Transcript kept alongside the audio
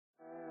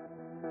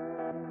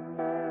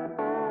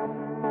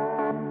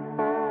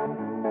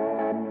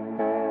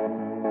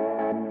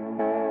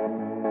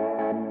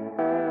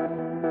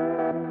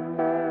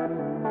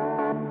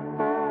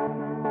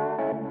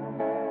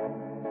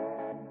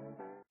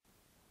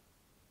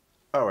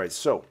Alright,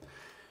 so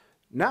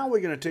now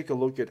we're going to take a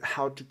look at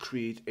how to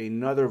create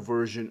another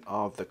version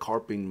of the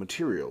carping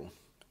material,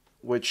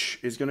 which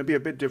is going to be a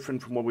bit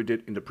different from what we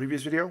did in the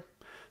previous video.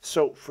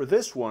 So for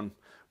this one,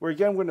 we're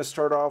again going to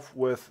start off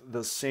with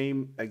the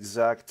same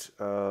exact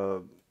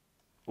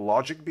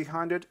logic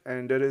behind it,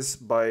 and that is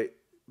by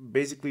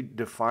basically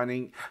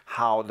defining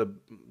how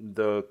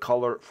the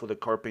color for the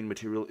carping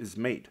material is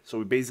made. So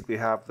we basically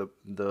have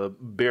the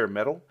bare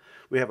metal,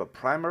 we have a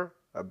primer,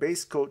 a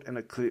base coat, and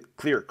a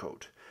clear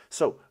coat.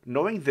 So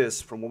knowing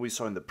this from what we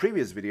saw in the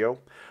previous video,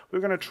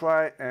 we're going to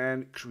try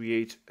and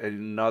create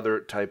another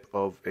type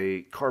of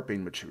a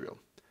carping material.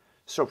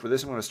 So for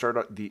this, I'm going to start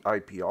out the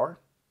IPR.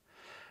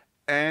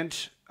 And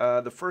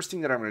the first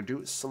thing that I'm going to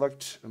do is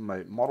select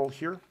my model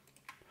here.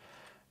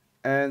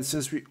 And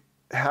since we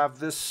have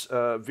this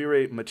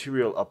Vray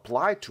material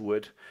applied to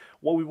it,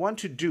 what we want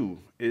to do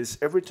is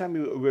every time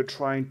we're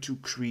trying to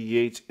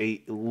create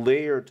a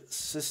layered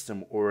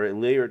system or a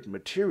layered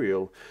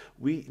material,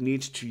 we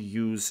need to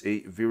use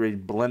a Vray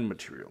blend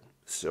material.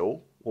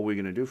 So what we're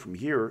going to do from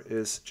here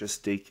is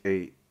just take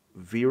a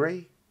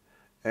Vray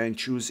and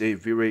choose a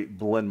Vray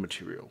blend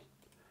material.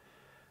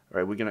 All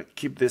right, we're going to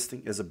keep this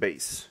thing as a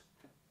base.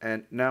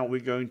 And now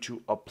we're going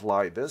to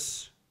apply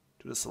this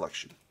to the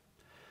selection.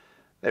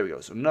 There we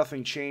go. So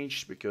nothing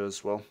changed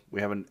because, well,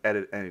 we haven't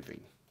added anything.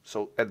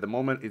 So at the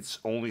moment, it's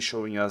only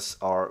showing us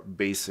our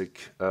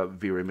basic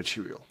Vray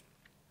material.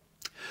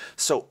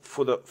 So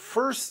for the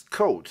first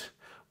coat,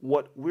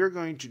 what we're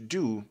going to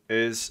do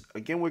is,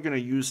 again, we're going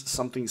to use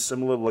something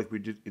similar like we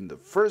did in the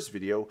first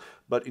video,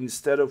 but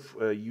instead of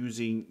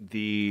using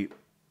the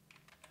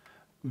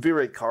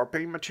Vray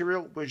carping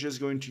material, we're just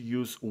going to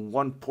use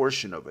one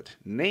portion of it.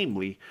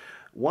 Namely,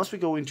 once we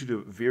go into the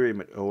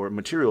Vray or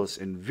materials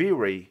in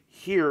Vray,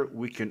 here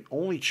we can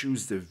only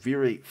choose the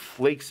Vray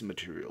flakes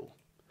material.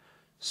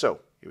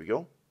 So here we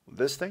go with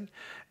this thing,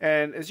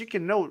 and as you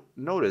can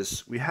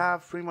notice, we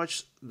have pretty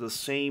much the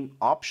same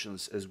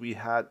options as we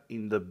had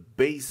in the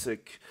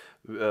basic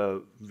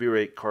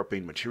Vray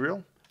carping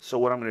material. So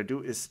what I'm going to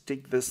do is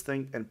take this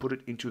thing and put it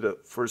into the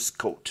first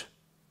coat.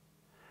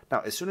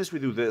 Now as soon as we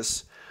do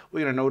this, we're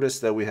going to notice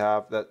that we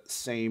have that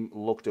same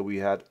look that we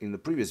had in the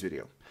previous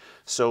video.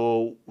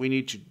 So we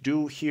need to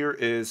do here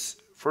is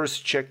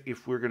first check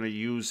if we're going to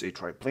use a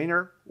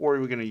triplanar or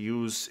we're going to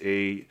use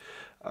a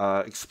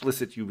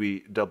explicit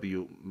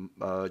UV-W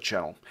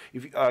channel.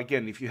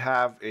 If you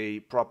have a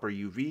proper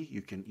UV,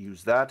 you can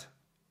use that.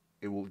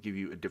 It will give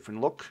you a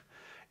different look.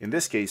 In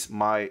this case,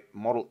 my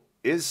model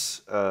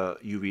is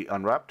UV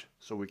unwrapped,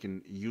 so we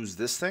can use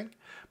this thing.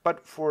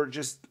 But for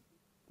just,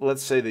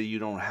 let's say that you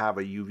don't have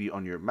a UV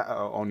on your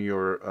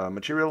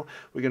material,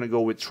 we're going to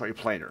go with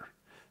triplanar.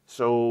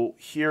 So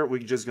here we're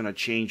just going to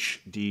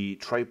change the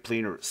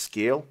triplanar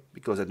scale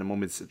because at the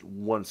moment it's at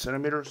 1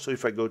 centimeter. So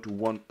if I go to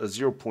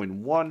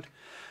 0.1,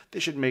 they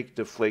should make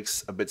the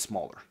flakes a bit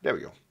smaller. There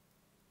we go.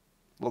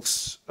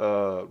 Looks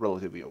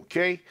relatively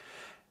okay.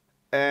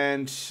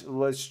 And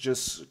let's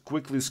just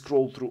quickly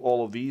scroll through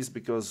all of these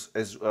because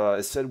as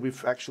I said,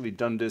 we've actually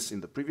done this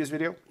in the previous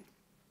video.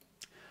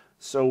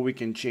 So we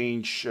can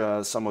change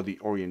some of the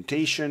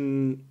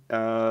orientation.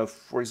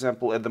 For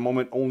example, at the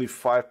moment, only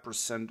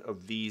 5%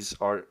 of these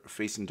are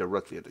facing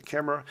directly at the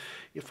camera.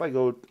 If I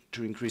go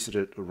to increase it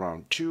at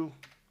around 2,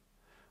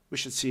 we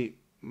should see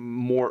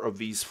more of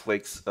these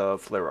flakes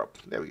flare up.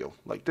 There we go,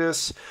 like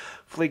this.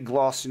 Flake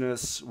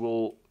glossiness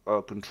will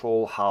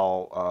control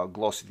how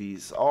glossy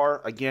these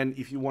are. Again,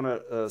 if you want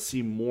to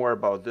see more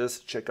about this,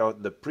 check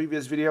out the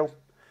previous video.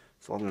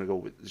 So I'm going to go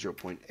with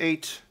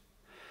 0.8.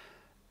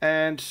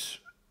 And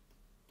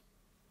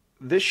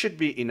this should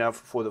be enough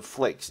for the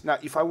flakes. Now,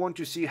 if I want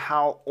to see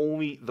how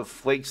only the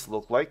flakes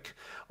look like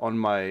on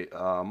my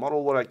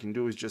model, what I can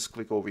do is just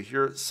click over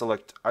here,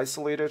 select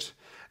isolated,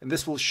 and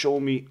this will show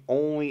me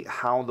only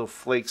how the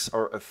flakes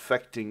are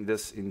affecting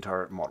this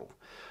entire model.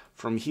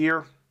 From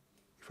here,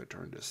 if I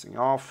turn this thing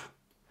off,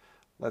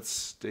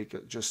 let's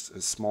take just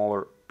a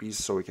smaller piece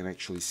so we can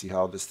actually see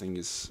how this thing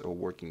is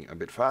working a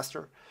bit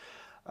faster.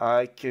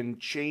 I can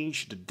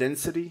change the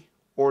density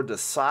or the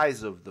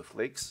size of the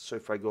flakes. So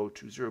if I go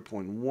to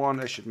 0.1,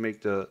 I should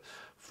make the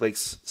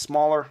flakes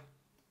smaller.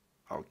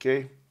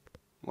 Okay,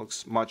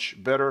 looks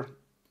much better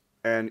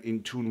and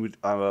in tune with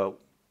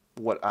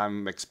what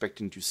I'm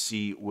expecting to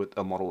see with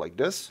a model like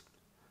this.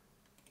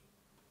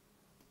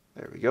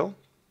 There we go.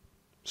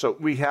 So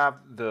we have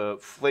the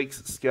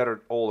flakes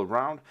scattered all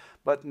around,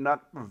 but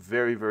not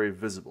very, very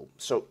visible.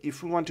 So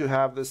if we want to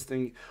have this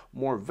thing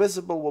more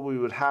visible, what we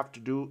would have to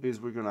do is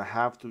we're going to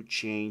have to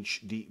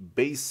change the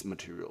base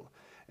material.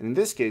 And in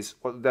this case,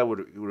 what that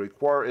would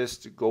require is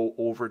to go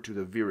over to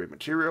the Vray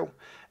material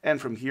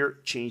and from here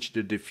change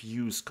the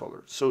diffuse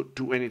color. So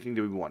to anything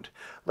that we want.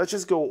 Let's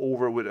just go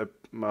over with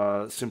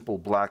a simple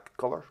black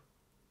color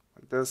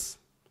like this.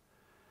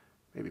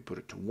 Maybe put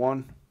it to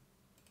 1.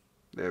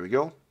 There we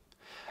go.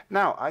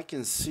 Now I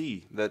can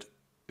see that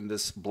in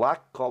this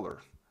black color,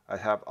 I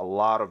have a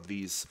lot of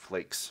these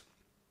flakes.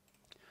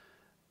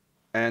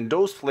 And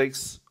those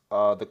flakes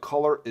the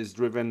color is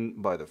driven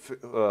by the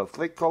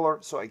flake color,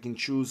 so I can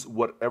choose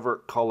whatever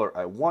color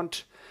I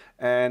want,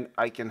 and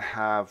I can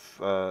have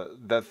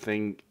that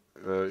thing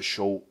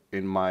show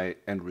in my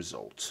end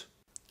result.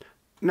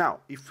 Now,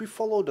 if we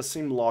follow the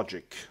same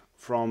logic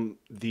from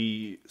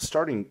the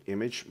starting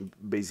image,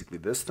 basically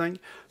this thing,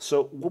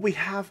 so what we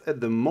have at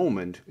the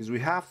moment is we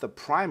have the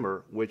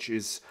primer, which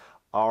is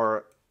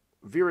our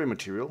Vray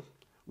material.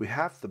 We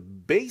have the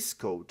base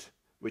coat,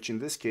 which in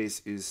this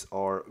case is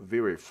our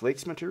Vray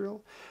flakes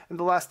material, and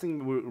the last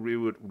thing we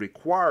would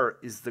require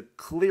is the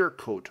clear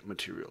coat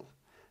material.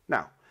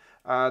 Now,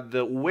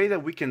 the way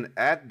that we can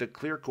add the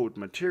clear coat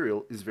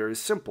material is very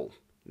simple.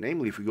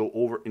 Namely, if we go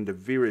over in the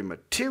Vray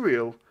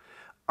material,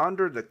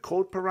 under the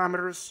coat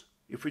parameters,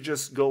 if we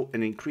just go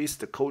and increase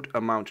the coat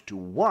amount to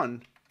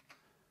 1,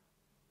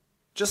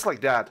 just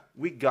like that,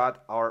 we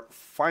got our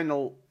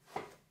final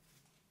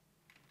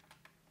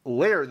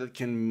layer that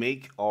can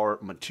make our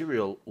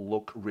material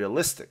look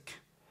realistic.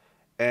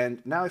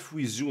 And now if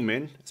we zoom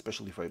in,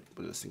 especially if I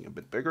put this thing a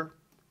bit bigger,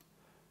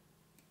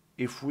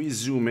 if we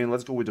zoom in,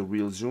 let's go with the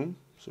real zoom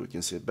so we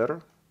can see it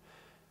better.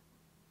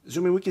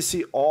 Zoom in, we can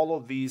see all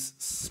of these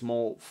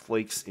small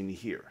flakes in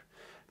here.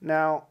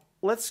 Now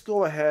let's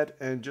go ahead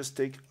and just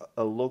take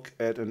a look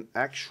at an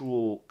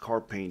actual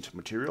car paint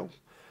material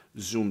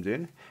zoomed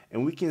in,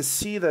 and we can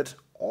see that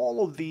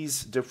all of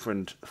these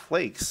different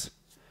flakes,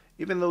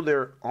 even though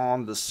they're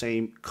on the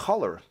same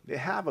color, they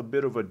have a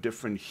bit of a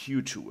different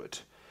hue to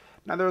it.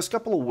 Now there's a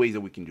couple of ways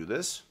that we can do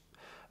this.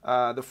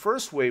 The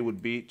first way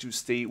would be to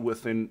stay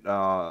within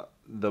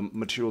the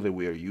material that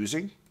we are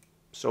using.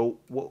 So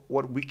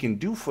what we can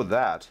do for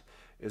that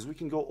is we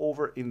can go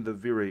over in the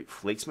Vray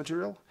flakes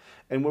material,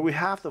 and where we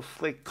have the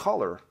flake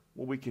color,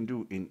 what we can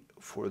do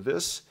for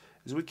this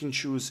is we can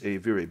choose a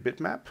Vray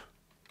bitmap,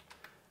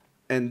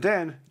 and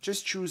then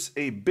just choose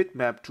a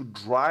bitmap to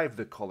drive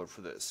the color for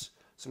this.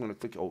 So I'm going to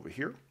click over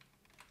here,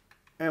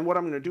 and what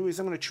I'm going to do is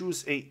I'm going to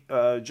choose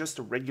just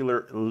a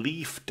regular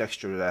leaf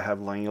texture that I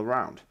have lying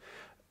around.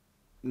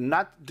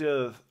 Not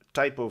the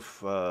type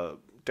of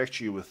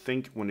texture you would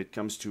think when it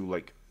comes to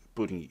like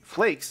putting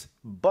flakes,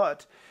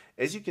 but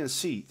as you can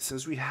see,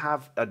 since we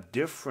have a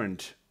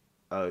different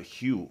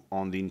hue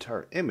on the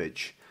entire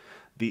image,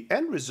 the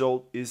end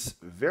result is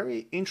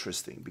very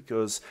interesting,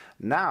 because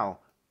now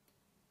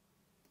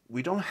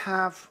we don't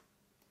have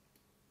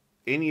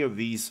any of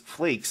these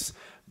flakes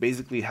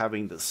basically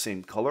having the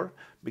same color,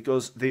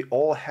 because they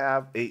all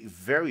have a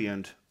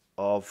variant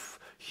of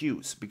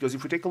hues. Because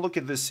if we take a look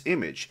at this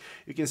image,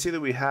 you can see that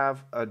we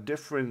have a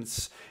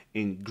difference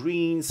in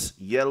greens,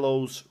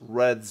 yellows,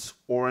 reds,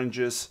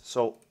 oranges,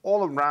 so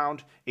all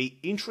around a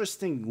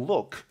interesting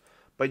look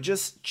by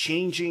just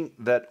changing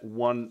that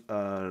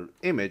one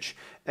image.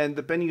 And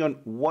depending on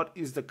what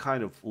is the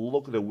kind of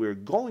look that we're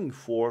going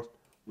for,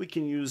 we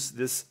can use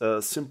this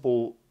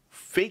simple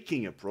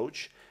faking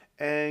approach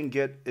and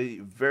get a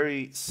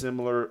very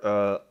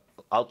similar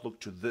outlook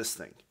to this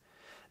thing.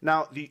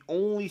 Now, the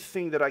only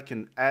thing that I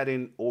can add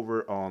in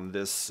over on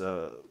this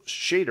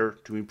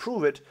shader to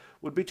improve it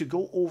would be to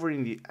go over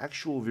in the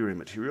actual Vray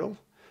material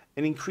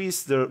and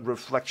increase the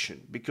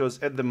reflection,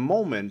 because at the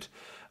moment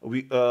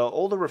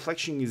all the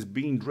reflection is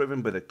being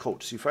driven by the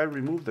coat. So if I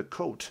remove the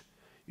coat,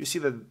 you see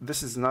that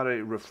this is not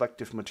a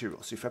reflective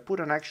material. So if I put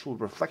an actual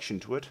reflection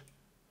to it,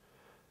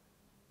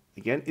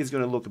 again, it's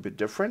going to look a bit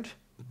different.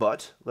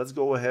 But let's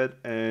go ahead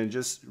and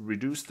just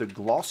reduce the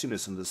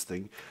glossiness on this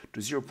thing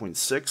to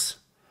 0.6.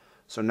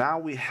 So now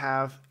we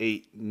have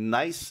a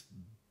nice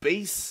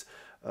base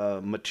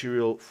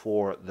material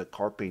for the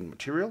car paint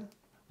material,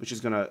 which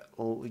is going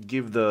to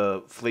give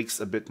the flakes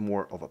a bit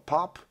more of a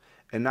pop.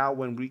 And now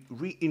when we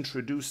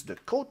reintroduce the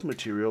coat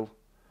material,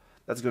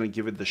 that's going to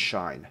give it the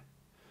shine.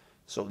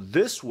 So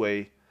this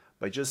way,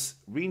 by just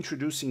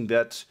reintroducing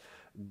that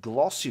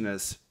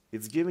glossiness,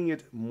 it's giving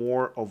it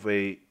more of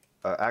a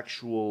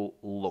actual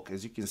look.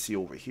 As you can see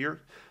over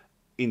here,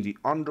 in the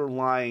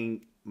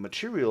underlying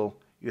material,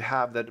 you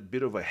have that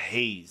bit of a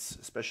haze,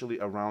 especially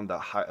around the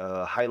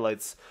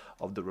highlights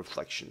of the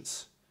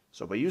reflections.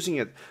 So by using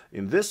it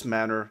in this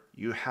manner,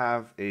 you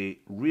have a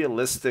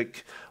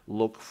realistic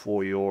look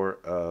for your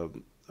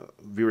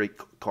Vray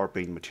car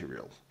paint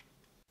material.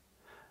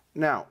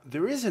 Now,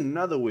 there is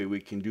another way we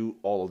can do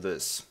all of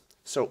this.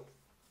 So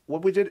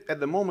what we did at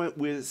the moment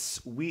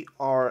was we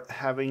are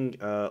having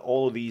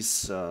all of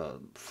these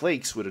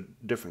flakes with a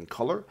different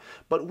color,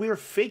 but we're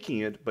faking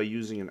it by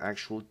using an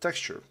actual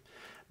texture.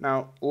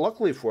 Now,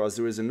 luckily for us,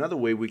 there is another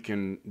way we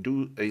can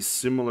do a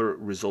similar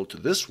result to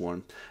this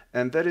one,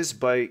 and that is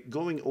by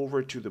going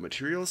over to the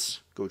materials,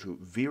 go to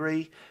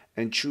Vray,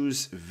 and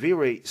choose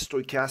Vray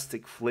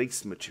Stochastic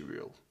Flakes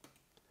material.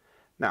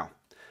 Now,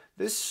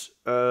 this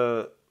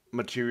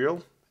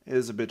material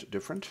is a bit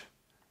different,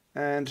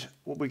 and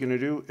what we're going to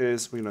do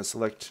is we're going to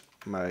select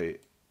my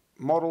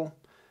model,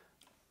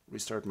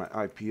 restart my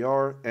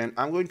IPR, and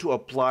I'm going to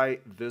apply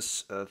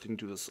this thing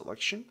to the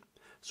selection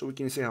so we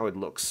can see how it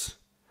looks.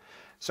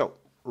 So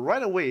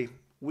right away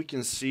we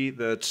can see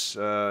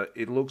that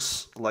it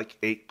looks like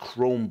a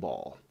chrome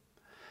ball.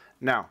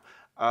 Now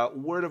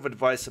Word of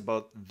advice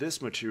about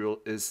this material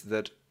is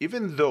that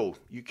even though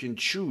you can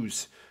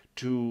choose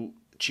to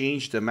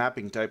change the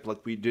mapping type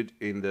like we did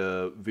in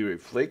the Vray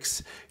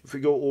flakes, if we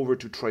go over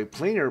to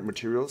triplanar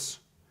materials,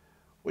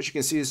 what you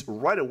can see is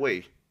right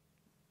away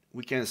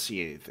we can't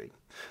see anything.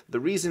 The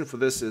reason for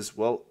this is,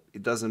 well,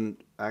 it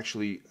doesn't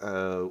actually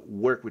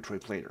work with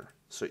triplanar.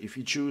 So if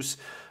you choose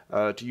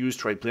to use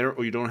triplanar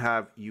or you don't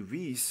have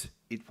UVs,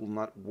 it will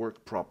not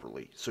work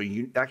properly. So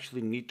you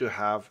actually need to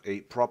have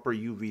a proper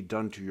UV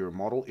done to your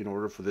model in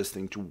order for this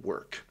thing to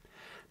work.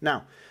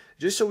 Now,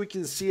 just so we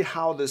can see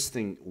how this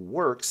thing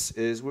works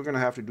is we're going to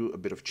have to do a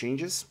bit of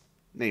changes.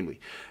 Namely,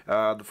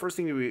 the first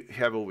thing that we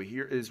have over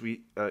here is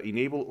we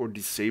enable or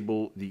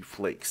disable the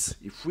flakes.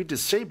 If we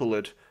disable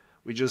it,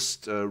 we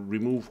just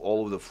remove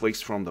all of the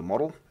flakes from the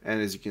model,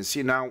 and as you can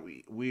see now,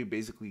 we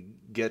basically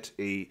get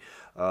a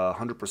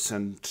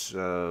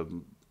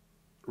 100%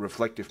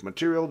 reflective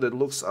material that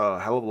looks a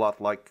hell of a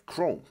lot like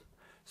chrome.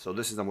 So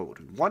this is not what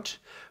we want,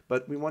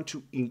 but we want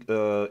to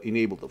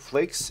enable the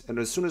flakes, and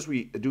as soon as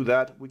we do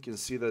that, we can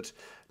see that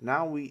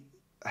now we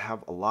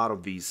have a lot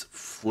of these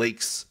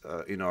flakes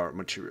in our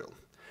material.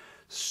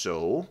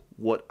 So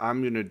what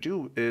I'm going to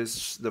do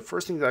is, the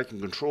first thing that I can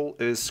control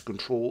is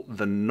control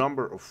the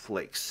number of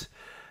flakes.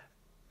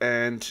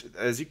 And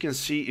as you can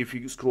see, if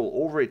you scroll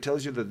over, it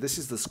tells you that this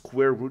is the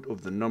square root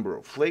of the number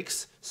of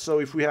flakes. So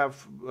if we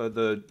have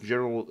the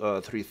general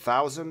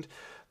 3000,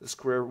 the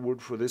square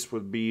root for this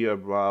would be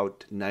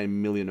about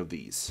 9 million of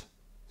these.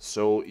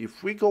 So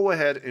if we go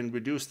ahead and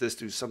reduce this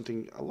to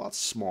something a lot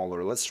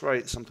smaller, let's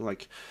try something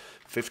like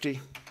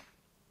 50.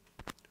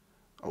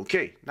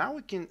 Okay, now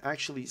we can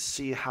actually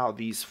see how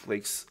these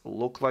flakes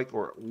look like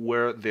or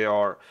where they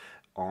are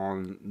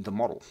on the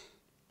model.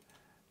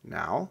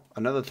 Now,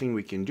 another thing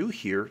we can do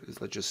here is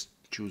let's just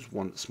choose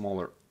one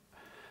smaller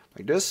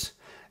like this,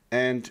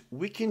 and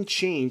we can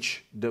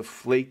change the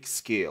flake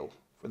scale.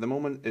 For the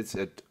moment, it's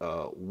at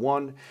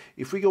 1.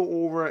 If we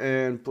go over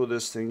and put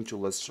this thing to,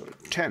 let's start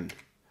at 10,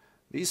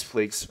 these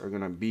flakes are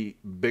going to be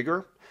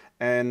bigger,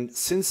 and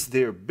since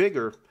they're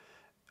bigger,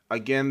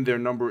 again, their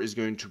number is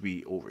going to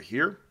be over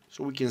here.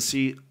 So we can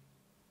see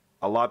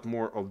a lot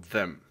more of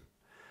them.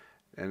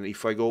 And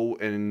if I go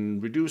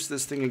and reduce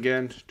this thing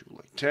again to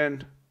like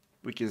 10,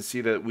 we can see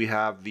that we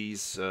have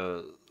these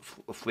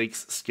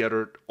flakes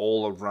scattered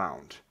all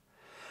around.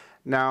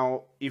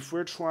 Now, if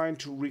we're trying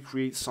to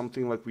recreate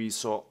something like we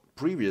saw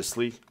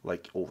previously,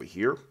 like over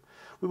here,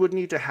 we would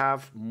need to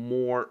have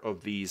more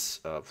of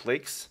these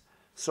flakes.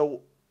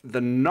 So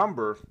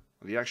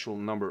the actual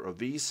number of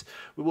these,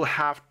 we will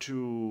have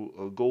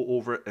to go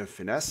over and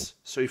finesse.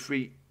 So if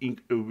we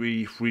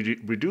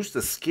reduce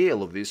the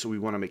scale of these, so we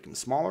want to make them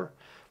smaller,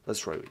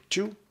 let's try with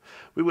 2.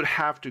 We would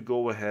have to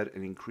go ahead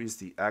and increase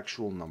the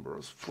actual number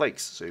of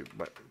flakes. So if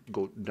I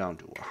go down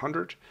to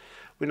 100,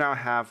 we now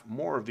have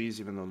more of these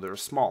even though they're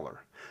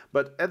smaller.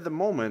 But at the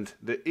moment,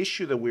 the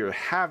issue that we're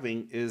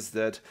having is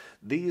that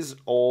these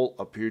all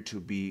appear to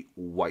be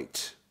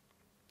white,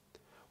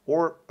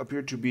 or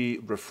appear to be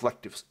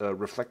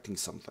reflecting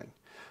something.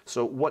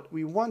 So what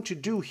we want to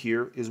do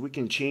here is we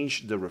can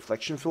change the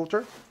reflection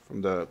filter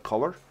from the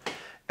color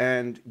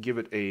and give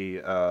it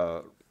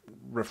a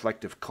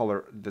reflective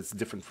color that's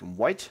different from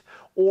white,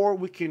 or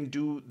we can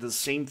do the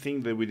same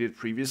thing that we did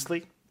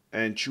previously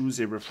and choose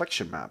a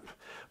reflection map.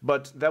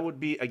 But that would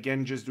be,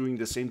 again, just doing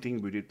the same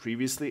thing we did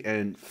previously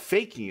and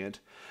faking it.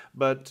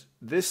 But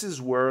this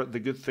is where the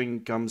good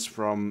thing comes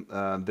from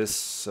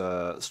this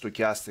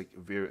stochastic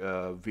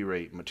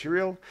Vray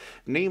material.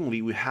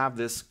 Namely, we have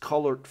this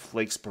colored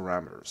flakes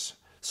parameters.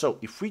 So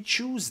if we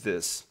choose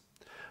this,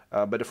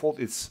 by default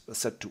it's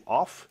set to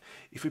off.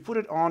 If we put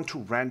it on to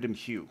random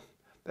hue,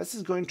 this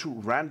is going to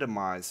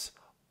randomize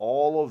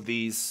all of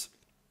these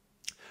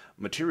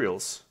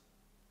materials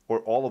or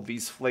all of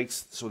these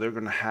flakes, so they're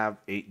going to have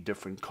a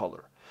different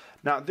color.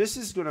 Now this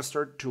is going to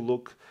start to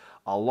look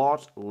a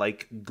lot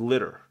like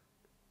glitter,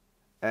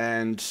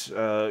 and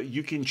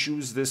you can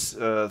choose this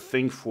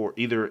thing for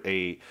either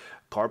a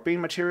car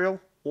paint material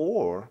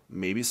or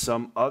maybe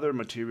some other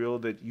material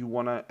that you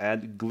want to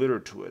add glitter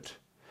to it.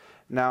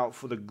 Now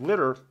for the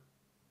glitter,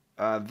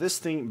 this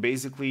thing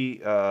basically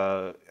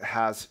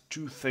has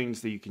 2 things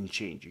that you can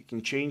change. You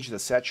can change the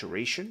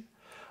saturation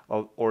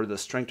or the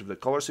strength of the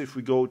color. So if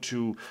we go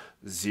to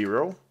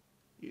 0,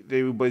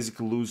 they will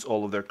basically lose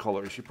all of their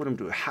color. If you put them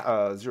to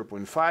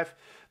 0.5,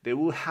 they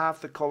will have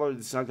the color.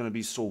 It's not going to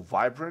be so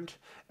vibrant.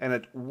 And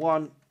at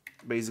 1,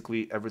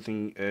 basically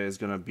everything is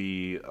going to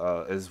be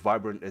as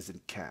vibrant as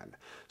it can.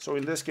 So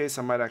in this case,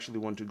 I might actually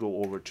want to go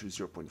over to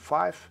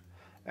 0.5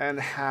 and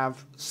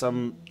have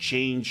some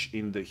change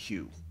in the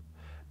hue.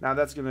 Now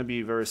that's going to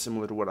be very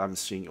similar to what I'm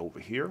seeing over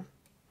here.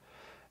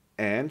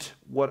 And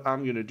what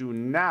I'm going to do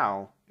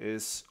now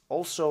is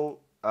also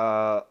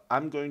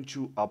I'm going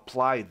to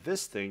apply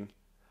this thing,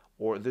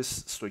 or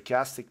this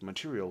stochastic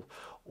material,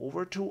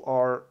 over to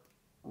our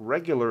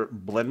regular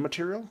blend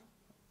material.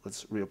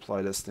 Let's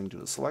reapply this thing to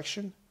the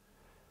selection.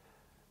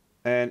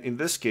 And in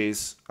this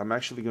case, I'm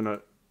actually going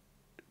to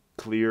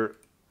clear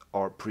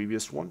our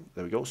previous one.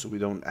 There we go. So we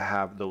don't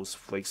have those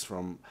flakes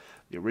from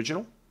the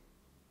original.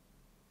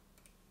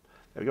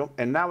 There we go.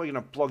 And now we're going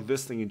to plug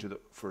this thing into the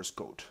first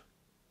coat.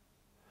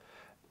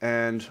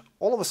 And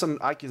all of a sudden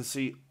I can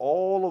see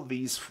all of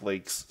these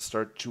flakes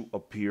start to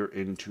appear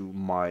into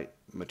my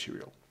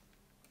material.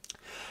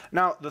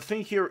 Now the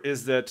thing here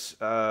is that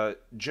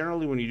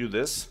generally when you do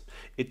this,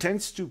 it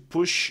tends to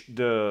push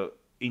the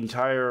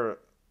entire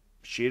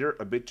shader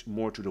a bit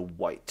more to the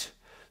white.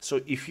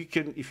 So if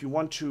you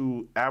want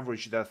to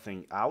average that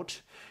thing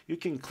out, you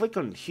can click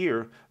on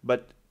here,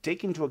 but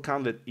take into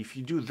account that if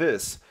you do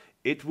this,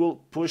 it will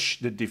push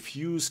the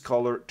diffuse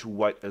color to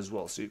white as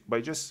well. So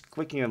by just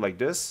clicking it like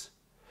this,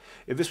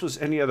 if this was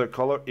any other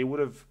color, it would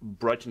have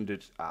brightened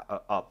it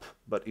up.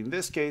 But in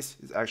this case,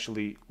 it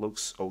actually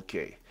looks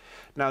okay.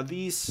 Now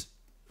these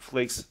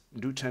flakes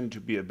do tend to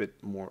be a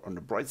bit more on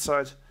the bright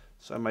side,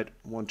 so I might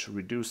want to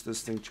reduce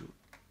this thing to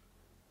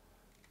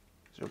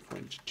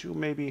 0.2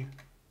 maybe.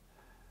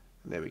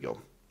 There we go.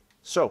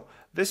 So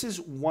this is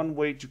one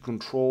way to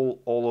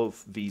control all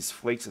of these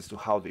flakes as to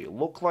how they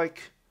look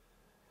like.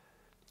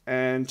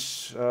 And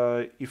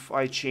if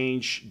I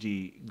change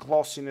the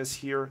glossiness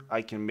here,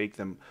 I can make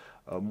them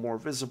more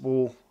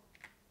visible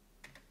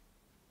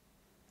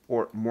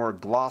or more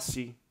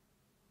glossy.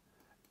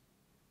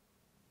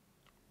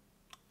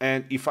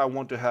 And if I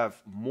want to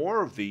have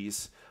more of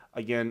these,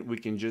 again, we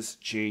can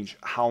just change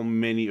how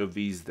many of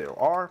these there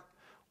are,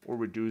 or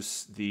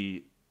reduce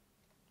the,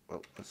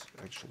 well, let's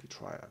actually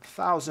try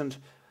 1,000.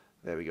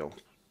 There we go.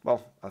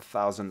 Well,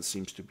 1,000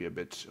 seems to be a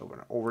bit of an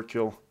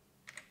overkill.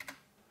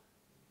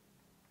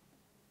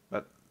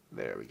 But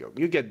there we go.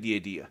 You get the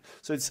idea.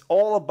 So it's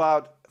all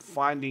about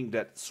finding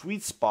that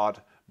sweet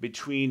spot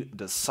between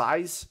the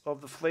size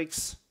of the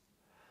flakes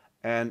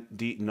and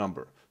the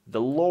number.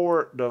 The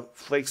lower the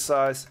flake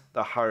size,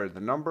 the higher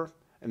the number,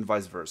 and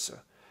vice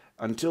versa,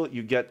 until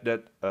you get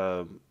that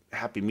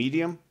happy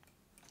medium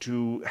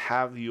to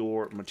have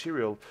your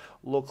material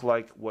look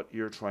like what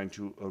you're trying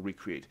to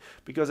recreate.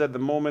 Because at the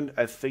moment,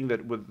 I think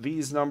that with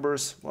these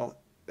numbers, well,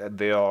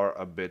 they are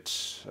a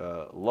bit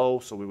low,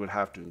 so we would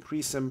have to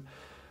increase them,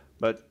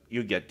 but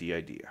you get the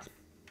idea.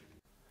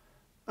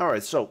 All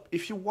right, so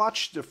if you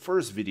watched the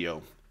first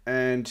video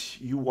and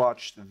you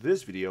watched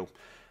this video,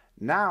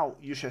 now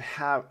you should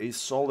have a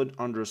solid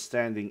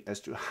understanding as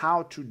to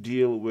how to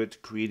deal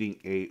with creating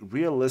a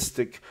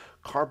realistic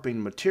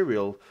carping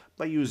material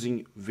by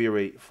using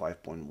Vray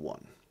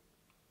 5.1.